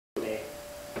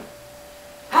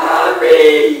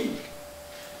Harry!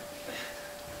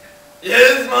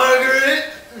 Yes,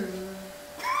 Margaret?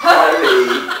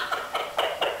 Harry!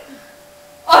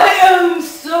 I am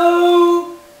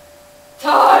so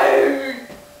tired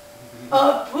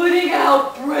of putting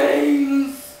out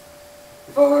brains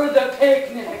for the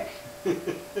picnic.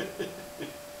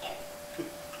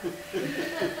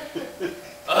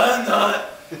 I'm not.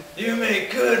 You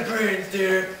make good brains,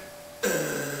 dear.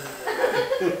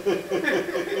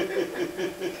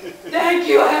 Thank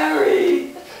you,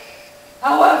 Harry.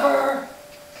 However,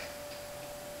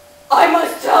 I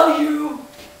must tell you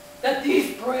that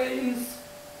these brains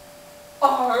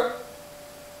are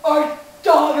our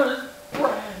daughter's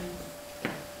brains.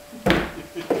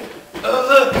 Oh,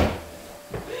 look.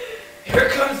 Here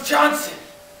comes Johnson.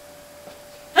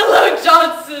 Hello,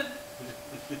 Johnson.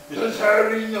 Does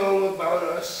Harry know about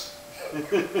us?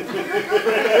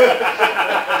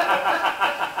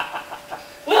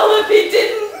 Well, if he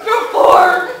didn't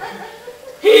before,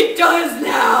 he does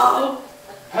now.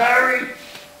 Harry?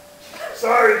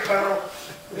 Sorry, pal.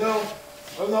 You know,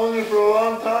 I've known you for a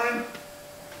long time,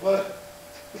 but,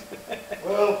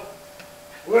 well,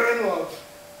 we're in love.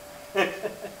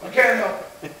 I can't help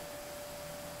it.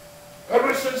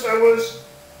 Ever since I was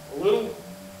a little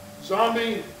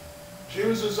zombie, she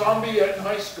was a zombie in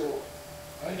high school.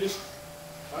 I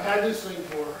had this thing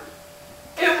for her.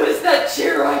 It was that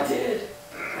cheer I did.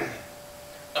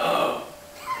 Oh.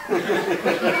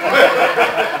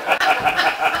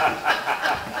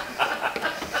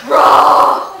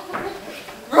 Raw!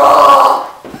 Raw!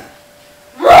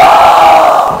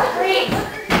 Raw! Great.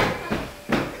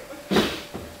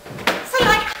 So,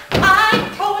 like, I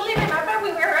totally remember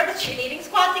we were the cheerleading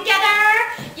squad together.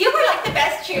 You were like the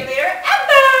best cheerleader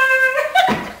ever.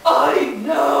 I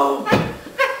know.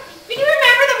 Do you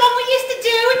remember the one we used to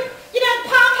do? You know,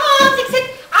 pom-poms, except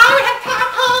I would have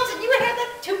pom-poms and you would have the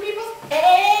two people's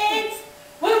heads.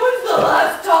 When was the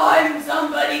last time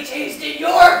somebody tasted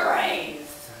your brains?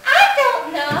 I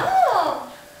don't know.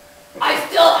 I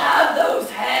still have those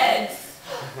heads.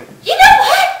 You know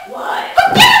what? What? Go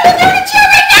get them and they're in the chair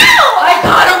right now. I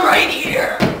got them right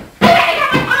here. I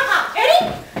got my pom-poms. Ready?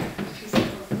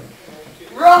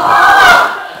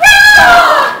 Raw!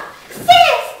 Sis!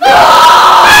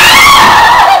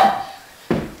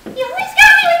 You always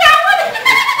got me with that one.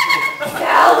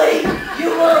 Sally,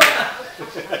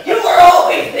 you were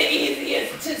always the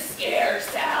easiest to scare,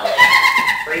 Sally.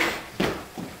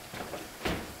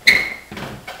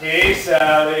 Hey,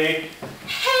 Sally.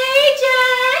 Hey,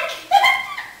 Jack.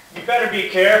 You better be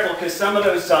careful, because some of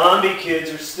those zombie kids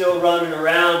are still running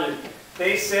around, and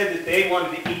they said that they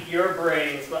wanted to eat your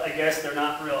brains, but I guess they're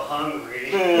not real hungry.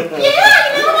 Yeah, you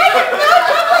know, I have no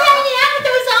trouble hanging out with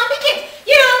those zombie kids.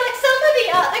 You know, like some of the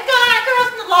girls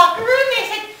in the locker room, they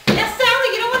said, now, Sally,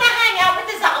 you don't want to hang out with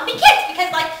the zombie kids because,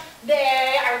 like,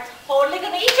 they are totally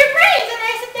going to eat your brains. And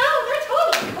I said, no, they're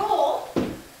totally cool.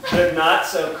 They're not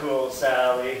so cool,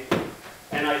 Sally.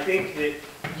 And I think that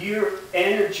your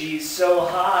energy is so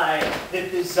high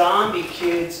that the zombie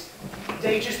kids,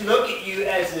 they just look at you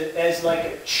as like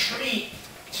a treat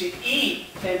to eat.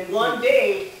 And one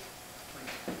day,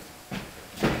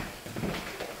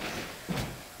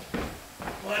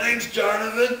 My name's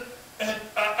Jonathan, and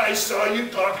I saw you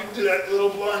talking to that little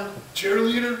blonde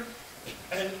cheerleader.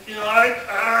 And, you know, I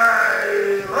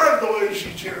love the way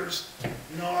she cheers.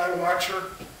 You know, I watch her,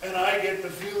 and I get the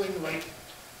feeling like,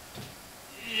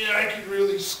 yeah, I could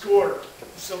really score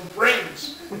some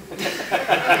brains.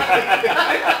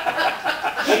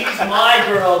 she's my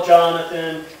girl,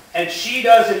 Jonathan, and she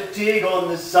doesn't dig on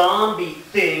the zombie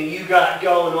thing you got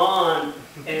going on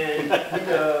and, you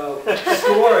know,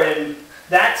 scoring.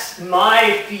 That's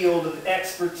my field of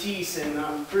expertise, and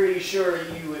I'm pretty sure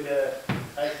you would,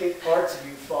 I think parts of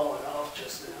you fallen off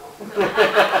just now.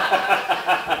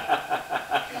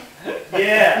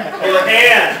 Yeah, your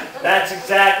hand. That's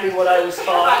exactly what I was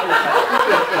talking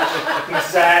about.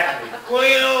 Exactly. Well,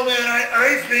 you know, man,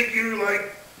 I think you're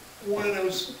like one of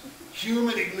those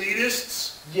human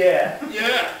elitists. Yeah,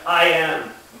 Yeah. I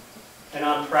am. And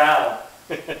I'm proud.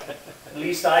 At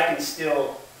least I can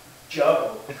still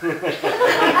juggle.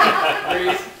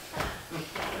 Breeze.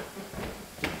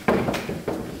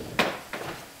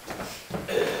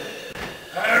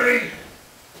 Harry,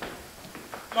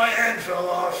 my hand fell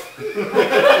off.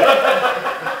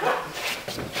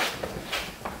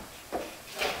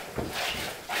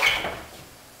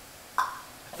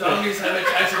 Zombies have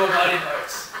attachable body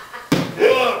parts.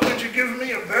 Oh, could you give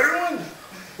me a better one?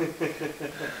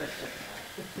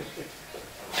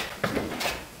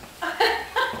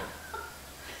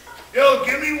 Yo,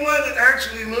 give me one that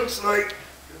actually looks like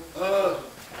a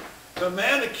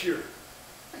manicure.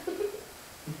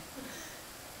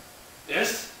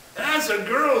 that's a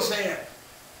girl's hand.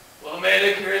 Well,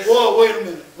 manicures. Whoa, wait a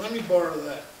minute. Let me borrow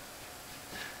that.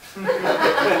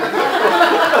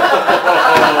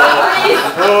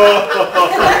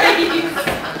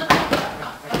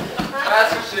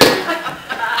 That's a shame.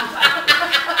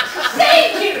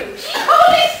 Saved you! She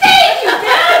totally saved you,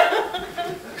 Dad!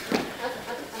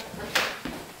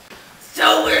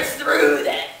 So we're through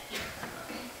then.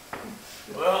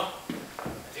 Well,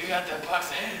 I do got that box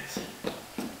of hands.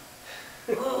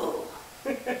 Ooh.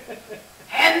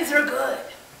 Hens are good.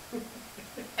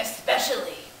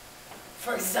 Especially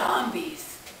for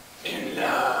zombies in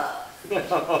love.